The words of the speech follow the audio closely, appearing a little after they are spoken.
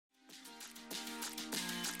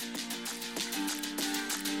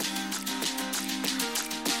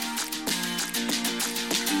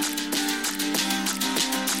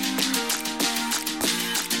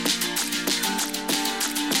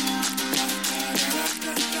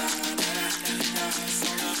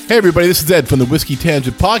Hey everybody, this is Ed from the Whiskey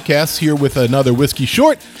Tangent Podcast, here with another Whiskey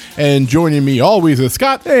Short, and joining me always is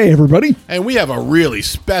Scott. Hey everybody. And we have a really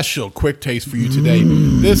special quick taste for you today.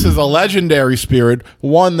 This is a legendary spirit,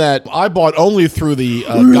 one that I bought only through the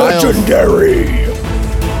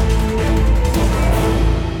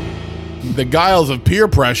guiles of peer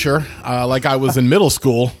pressure, like I was in middle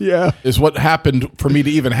school. Yeah. Is what happened for me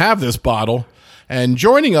to even have this bottle. And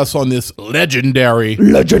joining us on this legendary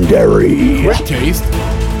quick taste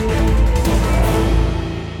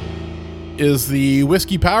is the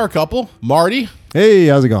whiskey power couple, Marty. Hey,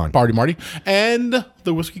 how's it going? Marty. And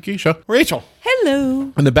the whiskey geisha, Rachel.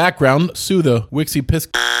 Hello. In the background, Sue, the Wixie Piss.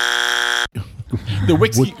 The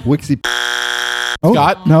Wixie Wixie.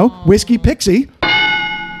 Scott. No, Whiskey Pixie.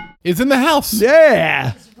 Is in the house.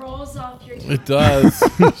 Yeah. Just rolls off your It does.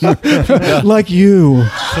 Like you.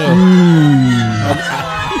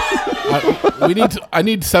 I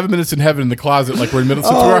need 7 minutes in heaven in the closet, like we're in middle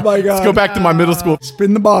school. Oh my God. Let's go back to my middle school.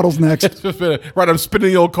 Spin the bottles next. Right, I'm spinning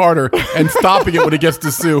the old Carter and stopping it when it gets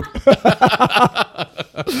to Sue.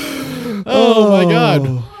 Oh my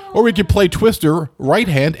God. Or we could play Twister, right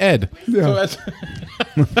hand Ed. Yeah. So that's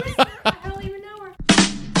I don't even know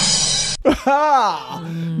her.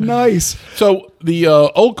 Nice. so the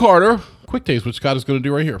old Carter quick taste, which Scott is going to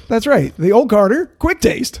do right here. That's right. The Old Carter Quick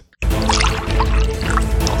Taste.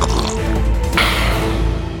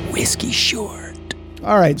 Whiskey Short.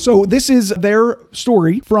 All right, so this is their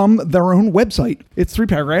story from their own website. It's 3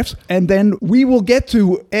 paragraphs, and then we will get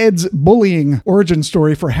to Ed's bullying origin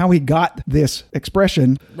story for how he got this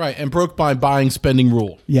expression. Right, and broke my buying spending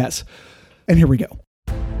rule. Yes. And here we go.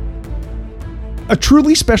 A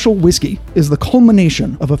truly special whiskey is the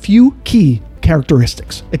culmination of a few key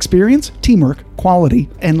characteristics: experience, teamwork, quality,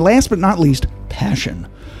 and last but not least, passion.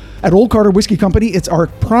 At Old Carter Whiskey Company, it's our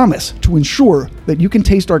promise to ensure that you can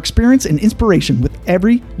taste our experience and inspiration with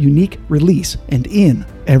every unique release and in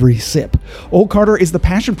every sip. Old Carter is the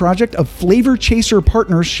passion project of flavor chaser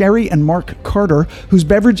partners Sherry and Mark Carter, whose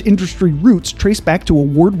beverage industry roots trace back to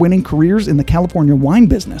award-winning careers in the California wine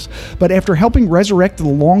business. But after helping resurrect the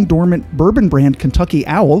long-dormant bourbon brand Kentucky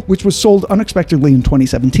Owl, which was sold unexpectedly in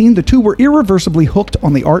 2017, the two were irreversibly hooked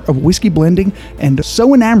on the art of whiskey blending and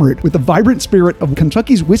so enamored with the vibrant spirit of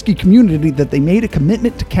Kentucky's whiskey community that they made a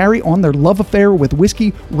commitment to carry on their love affair with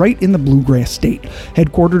whiskey right in the bluegrass state.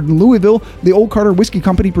 Headquartered in Louisville, the Old Carter Whiskey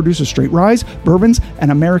Company produces straight rye, bourbons,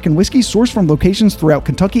 and American whiskey sourced from locations throughout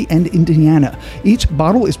Kentucky and Indiana. Each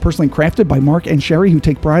bottle is personally crafted by Mark and Sherry, who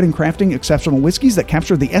take pride in crafting exceptional whiskeys that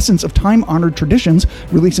capture the essence of time-honored traditions,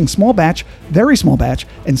 releasing small batch, very small batch,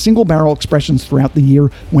 and single barrel expressions throughout the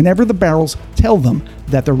year whenever the barrels tell them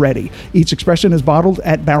that they're ready. Each expression is bottled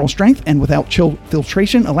at barrel strength and without chill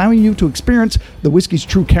filtration, allowing you to experience the whiskey's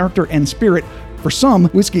true character and spirit. For some,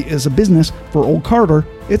 whiskey is a business. For Old Carter,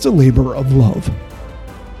 it's a labor of love.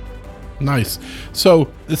 Nice.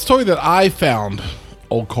 So the story that I found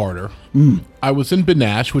Old Carter, I was in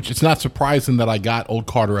Benash, which it's not surprising that I got Old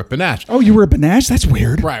Carter at Benash. Oh, you were at Benash? That's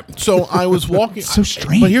weird. Right. So I was walking. So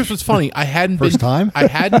strange. But here's what's funny. I hadn't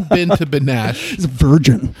been to Benash. He's a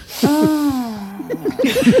virgin.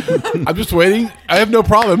 I'm just waiting. I have no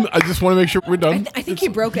problem. I just want to make sure we're done. I think he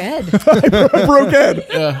broke Ed. Broke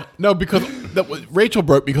Ed. No, because Rachel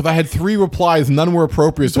broke because I had 3 replies, none were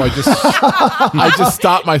appropriate, so I just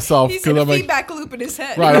stopped myself. He's in a I'm like, feedback loop in his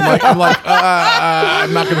head. right.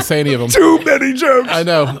 I'm not going to say any of them. Too many jokes. I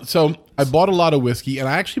know. So I bought a lot of whiskey, and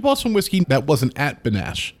I actually bought some whiskey that wasn't at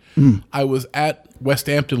Benash. I was at West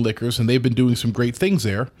Hampton Liquors, and they've been doing some great things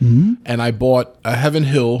there. And I bought a Heaven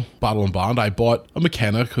Hill bottle and bond. I bought a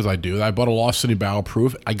McKenna, because I do. I bought a Lost City Barrel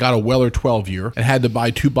Proof. I got a Weller 12-year and had to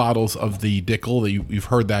buy 2 bottles of the Dickel. You've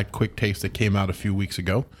heard that quick taste that came out a few weeks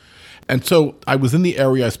ago. And so I was in the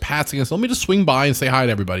area, I was passing, I said, let me just swing by and say hi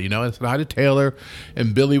to everybody, And I said hi to Taylor,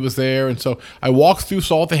 and Billy was there. And so I walked through,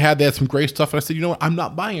 saw what they had some great stuff. And I said, you know what, I'm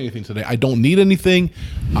not buying anything today. I don't need anything.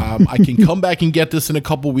 I can come back and get this in a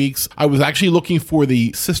couple weeks. I was actually looking for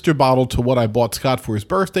the sister bottle to what I bought Scott for his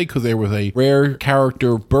birthday, because there was a rare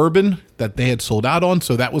character bourbon that they had sold out on.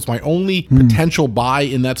 So that was my only potential buy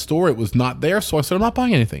in that store. It was not there. So I said, I'm not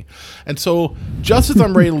buying anything. And so just as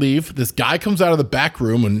I'm ready to leave, this guy comes out of the back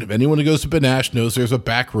room, and if anyone who goes to Benash knows there's a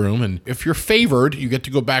back room. And if you're favored, you get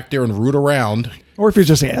to go back there and root around. Or if you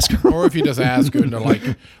just ask. Or if you just ask, and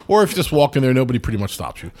or if you just walk in there, nobody pretty much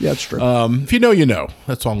stops you. Yeah, that's true. If you know, you know.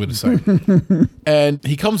 That's all I'm going to say. And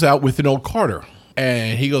he comes out with an Old Carter.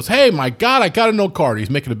 And he goes, hey, my God, I got an Old Carter. He's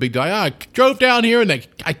making a big deal. I drove down here, and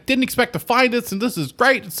I didn't expect to find this, and this is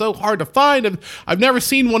great. It's so hard to find, and I've never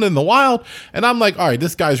seen one in the wild. And I'm like, all right,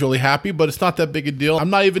 this guy's really happy, but it's not that big a deal. I'm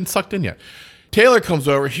not even sucked in yet. Taylor comes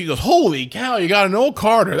over. She goes, holy cow, you got an old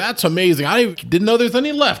Carter. That's amazing. I didn't know there's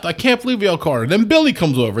any left. I can't believe you old Carter. Then Billy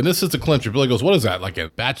comes over, and this is the clincher. Billy goes, what is that, like a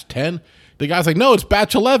batch 10? The guy's like, no, it's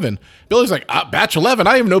batch 11. Billy's like, batch 11?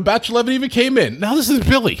 I didn't even know batch 11 even came in. Now this is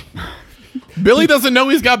Billy. Billy doesn't know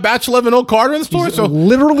he's got batch 11 old Carter in the store. So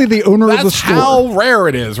literally the owner of the that's store. how rare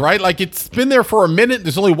it is, right? Like it's been there for a minute.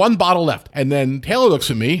 There's only one bottle left. And then Taylor looks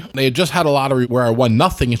at me. They had just had a lottery where I won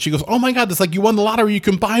nothing. And she goes, oh my God, it's like you won the lottery. You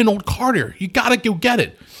can buy an old Carter. You got to go get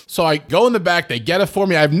it. So I go in the back. They get it for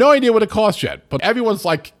me. I have no idea what it costs yet. But everyone's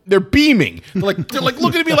like, they're beaming. They're like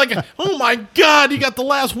looking at me like, oh my God, you got the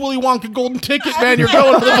last Willy Wonka golden ticket, man. You're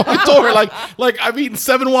going to the fucking door. Like I've eaten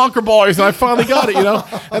 7 Wonka bars and I finally got it,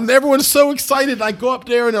 And everyone's so excited. And I go up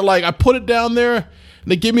there and they're like, I put it down there. And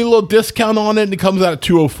they give me a little discount on it and it comes out at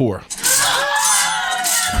 $204.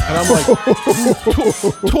 And I'm like,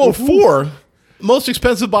 204? Most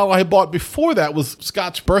expensive bottle I had bought before that was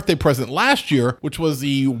Scott's birthday present last year, which was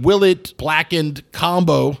the Willet Blackened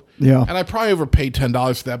Combo. Yeah. And I probably overpaid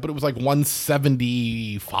 $10 for that, but it was like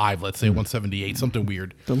 $175, let's say $178, something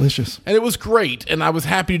weird. Delicious. And it was great. And I was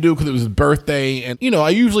happy to do it because it was his birthday. And, I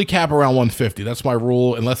usually cap around $150. That's my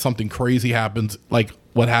rule, unless something crazy happens, like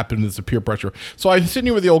what happened is the peer pressure. So I'm sitting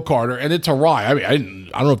here with the old Carter, and it's a rye. I mean,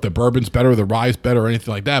 I don't know if the bourbon's better or the rye's better or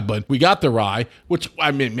anything like that, but we got the rye, which,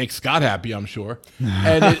 makes Scott happy, I'm sure.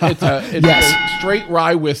 And it's a straight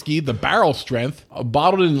rye whiskey, the barrel strength,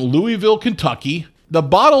 bottled in Louisville, Kentucky. The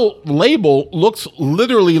bottle label looks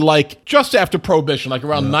literally like just after Prohibition, like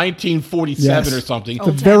around 1947 or something. It's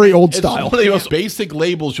a very old style. It's one of the most basic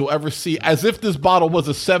labels you'll ever see, as if this bottle was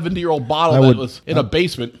a 70-year-old bottle that was in a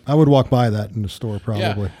basement. I would walk by that in the store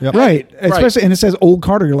probably. Yeah. Yep. Right. Especially, and it says old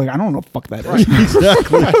Carter. You're like, I don't know what the fuck that is.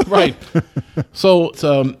 Exactly. Right. So it's,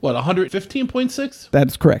 115.6? That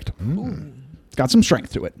is correct. It's got some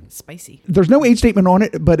strength to it. Spicy. There's no age statement on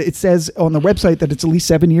it, but it says on the website that it's at least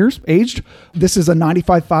 7 years aged. This is a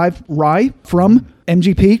 95.5 rye from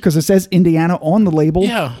MGP because it says Indiana on the label.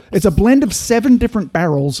 Yeah. It's a blend of 7 different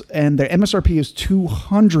barrels, and the MSRP is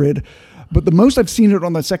 $200. But the most I've seen it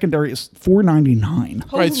on the secondary is $499.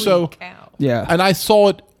 Right, so Cow. Yeah. and I saw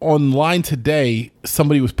it online today.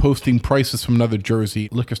 Somebody was posting prices from another Jersey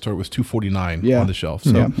liquor store. It was $249 on the shelf.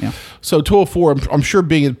 So, so $204. I'm sure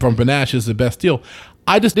being from Benash is the best deal.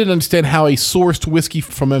 I just didn't understand how a sourced whiskey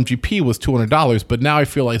from MGP was $200, but now I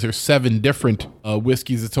feel like there's 7 different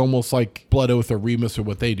whiskeys. It's almost like Blood Oath or Remus or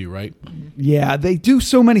what they do, right? Yeah, they do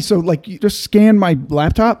so many. So, like, you just scan my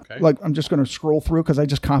laptop. Okay. Like, I'm just going to scroll through because I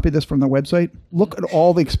just copied this from their website. Look at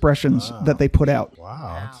all the expressions that they put out.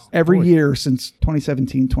 Wow. Every year since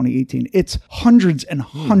 2017, 2018. It's hundreds and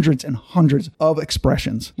hundreds and hundreds of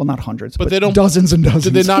expressions. Well, not hundreds, but they don't, dozens and dozens.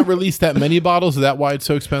 Did they not release that many bottles? Is that why it's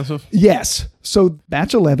so expensive? Yes. So,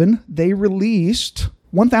 batch 11, they released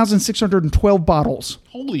 1,612 bottles.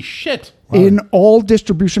 Holy shit. In all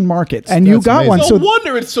distribution markets. And you got amazing. one. No So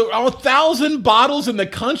wonder it's so 1,000 bottles in the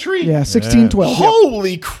country? yeah, 1612.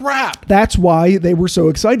 Holy crap. That's why they were so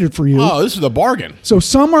excited for you. Oh, this is a bargain. So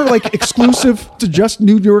some are like exclusive to just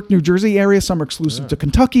New York, New Jersey area. Some are exclusive to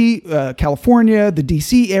Kentucky, California, the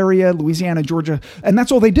DC area, Louisiana, Georgia. And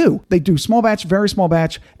that's all they do. They do small batch, very small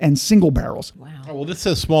batch, and single barrels. Wow. Oh, well, this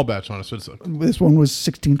says small batch on it. So it's This one was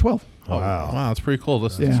 1612. Wow. wow, that's pretty cool.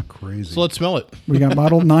 Listen, Yeah. Crazy. So let's smell it. We got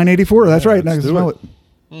bottle 984. That's right. Now I can smell it.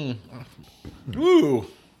 Ooh,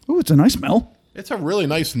 Ooh, it's a nice smell. it's a really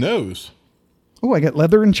nice nose. Oh, I got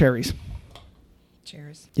leather and cherries.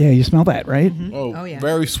 Cheers. Yeah, you smell that, right? Oh, yeah.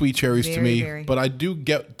 very sweet cherries to Very, me. very. But I do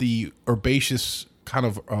get the herbaceous kind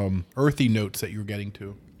of earthy notes that you're getting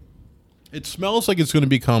to. It smells like it's going to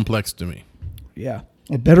be complex to me. Yeah.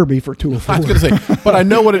 It better be for 204. I was going to say, but I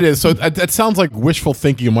know what it is. So that sounds like wishful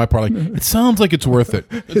thinking on my part. Like, it sounds like it's worth it.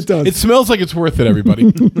 It does. It smells like it's worth it,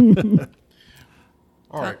 everybody.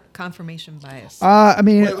 All right. Confirmation bias. I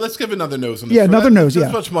mean, Wait, let's give another nose on this. Yeah, another nose, That's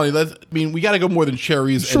yeah. much money. We got to go more than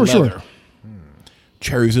cherries Sure, and sure. leather.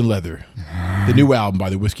 Cherries and Leather, the new album by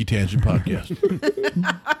the Whiskey Tangent Podcast.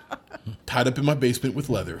 Tied Up in My Basement with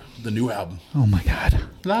Leather, the new album. oh my God.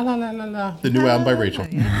 La la la la la. The new album by Rachel.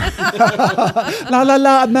 La la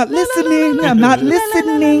la, I'm not listening. I'm not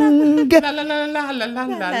listening. La la la la la la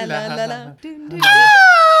la la la.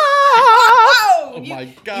 Oh, Oh my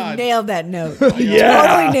you God. nailed that note. Yeah.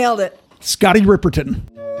 Totally nailed it. Scotty Ripperton.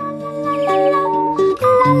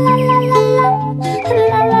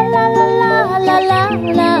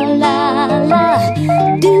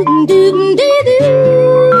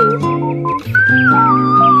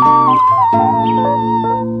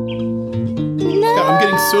 I'm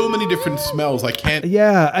getting so many different smells. I can't.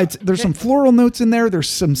 Yeah, there's some floral notes in there. There's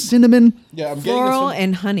some cinnamon. Yeah, I'm getting Floral some.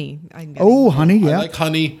 and honey. I'm getting. Oh, honey, I yeah. like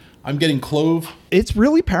honey. I'm getting clove. It's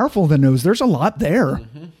really powerful, the nose. There's a lot there.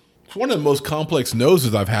 It's one of the most complex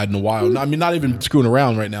noses I've had in a while. I mean, not even screwing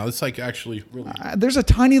around right now. It's like actually really. There's a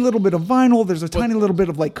tiny little bit of vinyl. There's a tiny little bit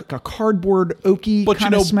of like a cardboard oaky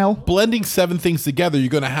kind of smell. Blending 7 things together, you're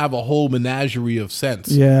going to have a whole menagerie of scents.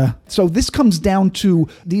 Yeah. So this comes down to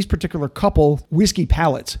these particular couple whiskey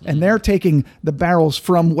pallets, and they're taking the barrels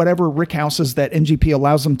from whatever rick houses that NGP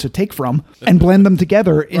allows them to take from and blend them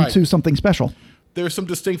together into something special. There's some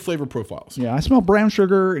distinct flavor profiles. Yeah, I smell brown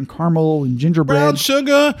sugar and caramel and gingerbread. Brown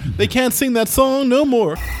sugar, they can't sing that song no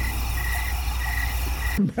more.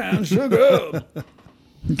 Brown sugar.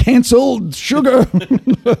 Canceled sugar.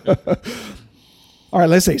 All right,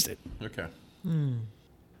 let's taste it. Okay.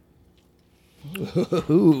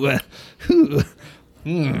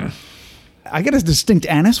 I get a distinct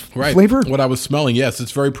anise flavor. What I was smelling, yes,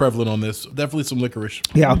 it's very prevalent on this. Definitely some licorice.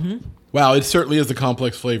 Yeah. Wow, it certainly is a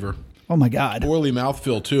complex flavor. Oh my God. Oily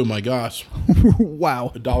mouthfeel too, my gosh.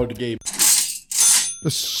 Wow. $1 to Gabe.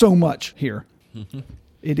 There's so much here.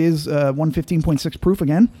 It is 115.6 proof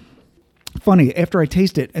again. Funny, after I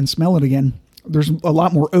taste it and smell it again, there's a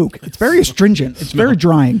lot more oak. It's very astringent. It's very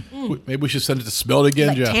drying. Maybe we should send it to smell it again,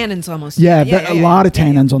 Like Jeff. tannins almost. Yeah, a lot of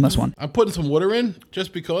tannins on this one. I'm putting some water in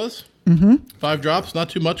just because. 5 drops, not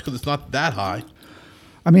too much because it's not that high.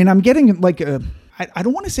 I mean, I'm getting like a... I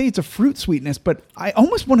don't want to say it's a fruit sweetness, but I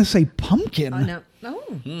almost want to say pumpkin. No.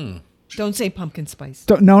 Don't say pumpkin spice.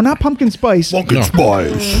 No, not pumpkin spice. Pumpkin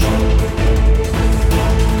spice.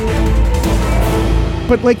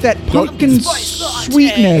 But like that pumpkin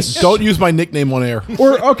sweetness. Don't use my nickname on air.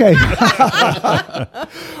 Or, okay.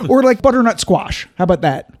 Or like butternut squash. How about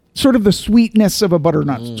that? Sort of the sweetness of a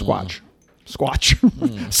butternut squash. Squatch.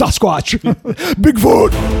 Sasquatch.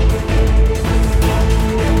 Bigfoot.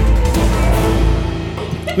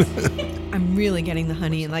 I'm really getting the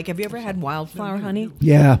honey. And like, have you ever had wildflower honey?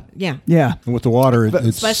 Yeah. Yeah. Yeah. And with the water, it's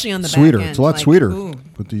Especially on the sweeter. back end, It's a lot like, sweeter ooh,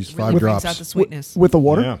 with these Really 5 brings out drops. the sweetness. With the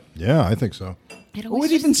water? Yeah, yeah, I think so. Oh,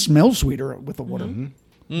 it even smells sweeter with the water.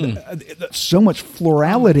 So much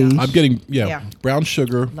florality. I'm getting, Yeah. brown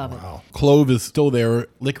sugar. Love it. Clove is still there.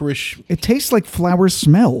 Licorice. It tastes like flowers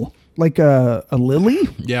smell. Like a lily.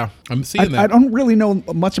 Yeah, I'm seeing that. I don't really know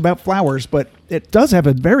much about flowers, but it does have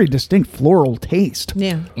a very distinct floral taste.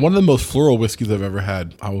 Yeah. One of the most floral whiskeys I've ever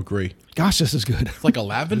had. I will agree. Gosh, this is good. It's like a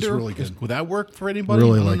lavender. It's really good. Would that work for anybody?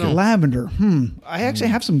 Really I don't like know. it. Lavender. I actually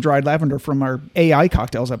have some dried lavender from our AI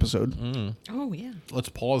cocktails episode. Oh, yeah. Let's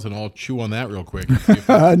pause and I'll chew on that real quick. See if,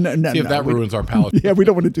 No, see if that ruins our palate. Yeah, we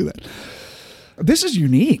don't want to do that. This is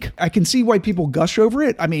unique. I can see why people gush over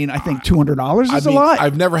it. I mean, I think $200 is a lot.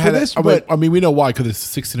 I've never for had this, it. but I mean, we know why because it's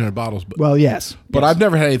 1,600 bottles. But well, yes. but I've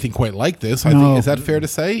never had anything quite like this. I No. think is that fair to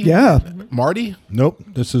say? Yeah. Marty, Nope,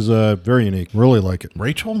 this is very unique. Really like it.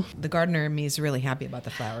 Rachel. The gardener in me is really happy about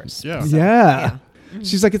the flowers. Yeah. So, Yeah.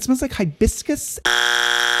 She's like, it smells like hibiscus,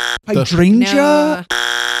 hydrangea. No.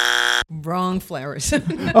 Wrong flowers.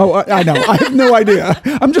 Oh, I know. I have no idea.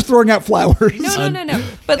 I'm just throwing out flowers. No.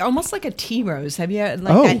 But almost like a tea rose. Have you had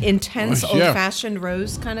like Oh. that intense Oh, yeah. old-fashioned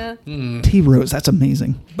rose kind of? Tea rose. That's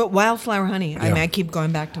amazing. But wildflower honey. I mean, I keep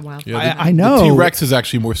going back to wildflower. Yeah, I know. The T-Rex is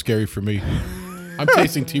actually more scary for me. I'm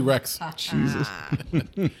tasting T-Rex. Jesus.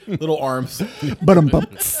 Little arms. But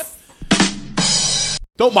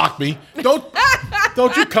Don't mock me.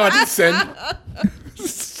 Don't you condescend.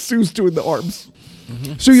 Sue's doing the arms.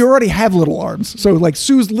 So you already have little arms. So like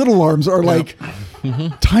Sue's little arms are like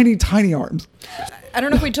tiny, tiny arms. I don't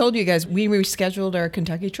know if we told you guys, we rescheduled our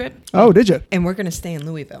Kentucky trip, Oh, did you? and we're going to stay in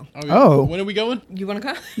Louisville. Oh. When are we going? You want to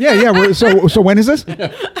come? Yeah. So when is this?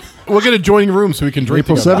 We'll get adjoining room so we can drink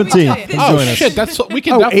April together. 17th. Oh Join us. shit! That's we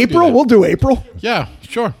can. Oh, definitely do April? that. We'll do April. Yeah,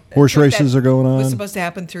 sure. Horse races are going It was on. supposed to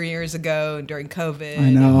happen 3 years ago during COVID.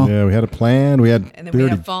 I know. Yeah, we had a plan. We had And then we had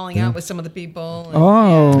already- a falling out with some of the people. And,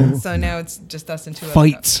 Oh. yeah. So now it's just us and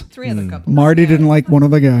Fights. 3 other couples. Marty didn't like one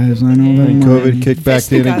of the guys. I know that. And COVID kicked back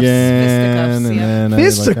in Fisticuffs, again, and yeah. then I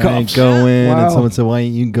was like, I ain't Fisticuffs. going. Wow. And someone said, "Why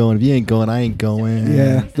ain't you going? If you ain't going, I ain't going."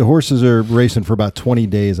 Yeah. The horses are racing for about 20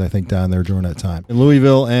 days, I think, down there during that time in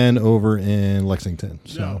Louisville and over in Lexington.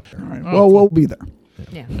 So All right. Well, we'll be there.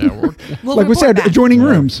 Yeah. Like We'll we report said, back. adjoining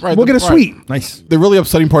rooms. Right, We'll get a right. suite. nice. The really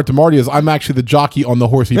upsetting part to Marty is I'm actually the jockey on the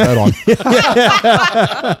horse he bet on,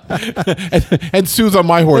 and Sue's on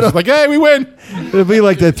my horse. It's like, hey, we win. It'll be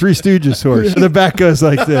like that Three Stooges horse. The back goes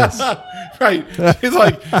like this. Right?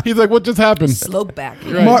 He's like, what just happened? Slope back.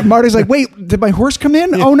 Marty's like, wait, did my horse come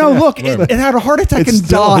in? Oh no, look, it had a heart attack and It's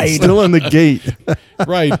died. still in the gate.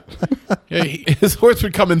 Right? Yeah, his horse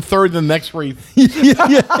would come in third in the next race.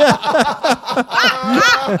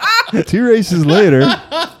 2 races later.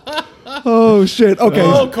 Oh, shit. Okay.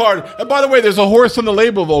 Old Carter. And by the way, there's a horse on the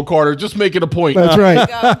label of Old Carter. Just making a point. That's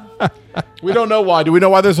right. We don't know why. Do we know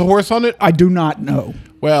why there's a horse on it? I do not know.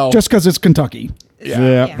 Well, Just because it's Kentucky.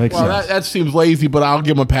 Yeah, makes well, sense. that seems lazy, but I'll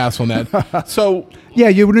give him a pass on that. So, Yeah,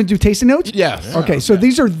 you want to do tasting notes? yes. Okay, so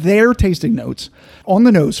these are their tasting notes. On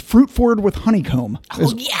the nose, fruit forward with honeycomb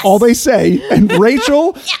is yes. all they say. And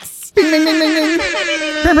Rachel, Yes. bing, bing, bing, bing,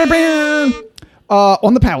 bing. Bing, bing, bing.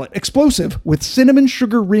 On the palate, explosive with cinnamon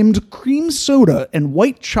sugar rimmed cream soda and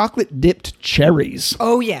white chocolate dipped cherries.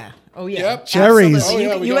 Oh yeah. Oh yeah. Yep. Cherries. Absolutely. Oh,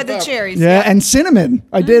 yeah, we you got had the that. cherries. Yeah, and cinnamon.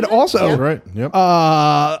 I did also. Right. Yep.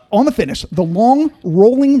 On the finish, the long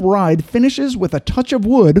rolling ride finishes with a touch of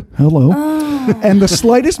wood. Hello. And the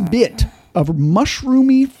slightest bit of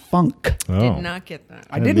mushroomy funk. Did not get that.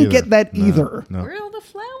 I didn't get that either. No. Where are all the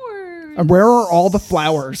flowers? And where are all the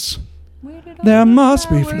flowers? Where did all There the must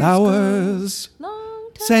be go? flowers. Long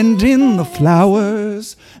time Send in the ago.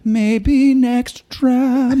 flowers. Maybe next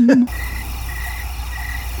tram.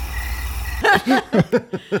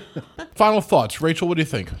 Final thoughts. Rachel, what do you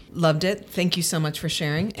think? Loved it. Thank you so much for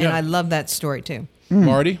sharing. And Yeah. I love that story too.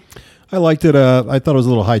 Marty? I liked it. I thought it was a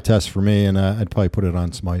little high test for me, and I'd probably put it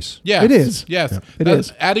on Smice. Yes. It is. Yes. It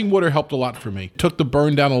is. Adding water helped a lot for me. Took the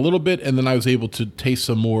burn down a little bit, and then I was able to taste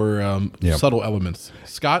some more Yep. subtle elements.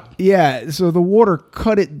 Scott? Yeah, so the water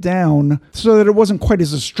cut it down so that it wasn't quite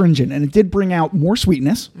as astringent, and it did bring out more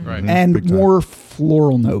sweetness Right. and Big time. more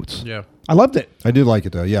floral notes. Yeah. I loved it. I did like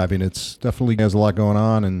it though. Yeah, I mean, it's definitely has a lot going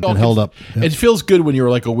on and Well, held up. It feels good when you're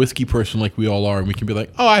like a whiskey person like we all are, and we can be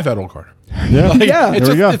like, oh, I've had Old Carter. Yeah, Like, Yeah. it's,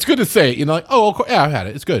 There we go. it's good to say it. You know, like, oh, Old Carter, yeah, I've had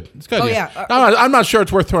it. It's good. It's good. Oh, yeah. I'm not sure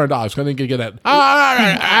it's worth $200. I didn't get that.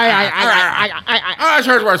 I'm not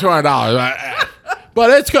sure it's worth $200. But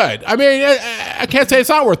it's good. I mean, I can't say it's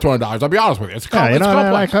not worth $200. I'll be honest with you. It's, Yeah, you it's know,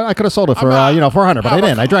 complex. I could have sold it for I'm not- 400, but I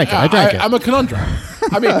didn't. I drank it. I drank it. I'm a conundrum.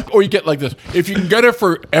 I mean, or you get like this: if you can get it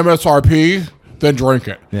for MSRP, then drink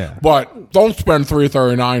it. Yeah. But don't spend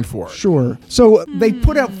 $3.39 for it. Sure. So they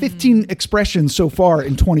put out 15 expressions so far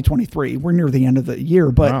in 2023. We're near the end of the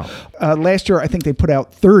year, but last year I think they put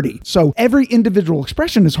out 30. So every individual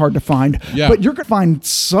expression is hard to find, Yeah. but you're going to find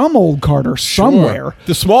some Old Carter somewhere. Sure.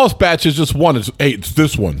 The smallest batch is just one. It's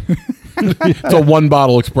this one. It's a one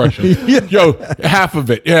bottle expression. Yo, half of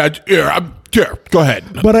it. Yeah, here, go ahead.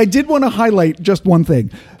 But I did want to highlight just one thing.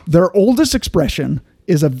 Their oldest expression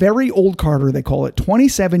is a very old Carter. They call it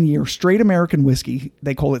 27-year straight American whiskey.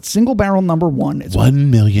 They call it single barrel number one. It's $1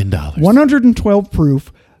 million. 112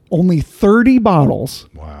 proof, only 30 bottles.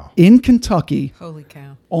 Wow. In Kentucky. Holy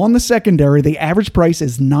cow. On the secondary, the average price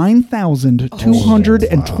is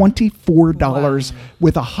 $9,224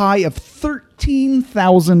 with a high of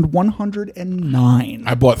 $13,109.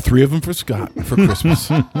 I bought 3 of them for Scott for Christmas.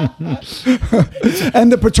 And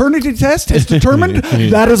the paternity test has determined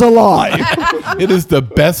that is a lie. It is the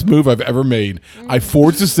best move I've ever made. I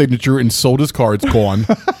forged his signature and sold his car. It's gone.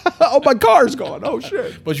 Oh, my car's gone. Oh,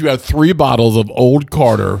 shit. But you have 3 bottles of Old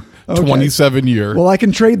Carter, 27 year. Well, I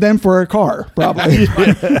can trade them for a car, probably.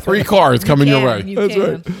 3 cars coming your way. You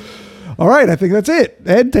can. All right, I think that's it.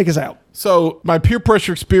 Ed, take us out. So my peer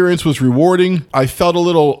pressure experience was rewarding. I felt a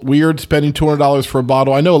little weird spending $200 for a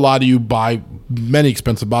bottle. I know a lot of you buy many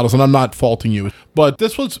expensive bottles, and I'm not faulting you. But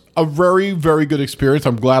this was a very, very good experience.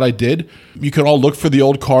 I'm glad I did. You can all look for the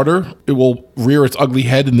Old Carter. It will rear its ugly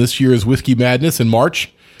head in this year's Whiskey Madness in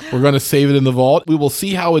March. We're going to save it in the vault. We will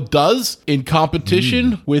see how it does in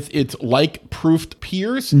competition with its like-proofed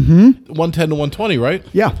peers. 110 to 120, right?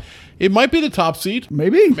 Yeah, It might be the top seed.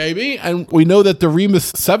 maybe. Maybe. And we know that the Remus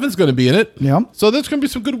 7 is going to be in it. Yeah. So there's going to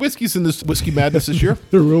be some good whiskeys in this Whiskey Madness this year.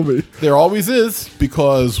 There will be. There always is,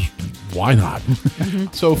 because why not?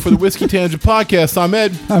 So for the Whiskey Tangent Podcast, I'm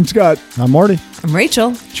Ed. I'm Scott. I'm Marty. I'm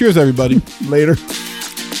Rachel. Cheers, everybody. Later.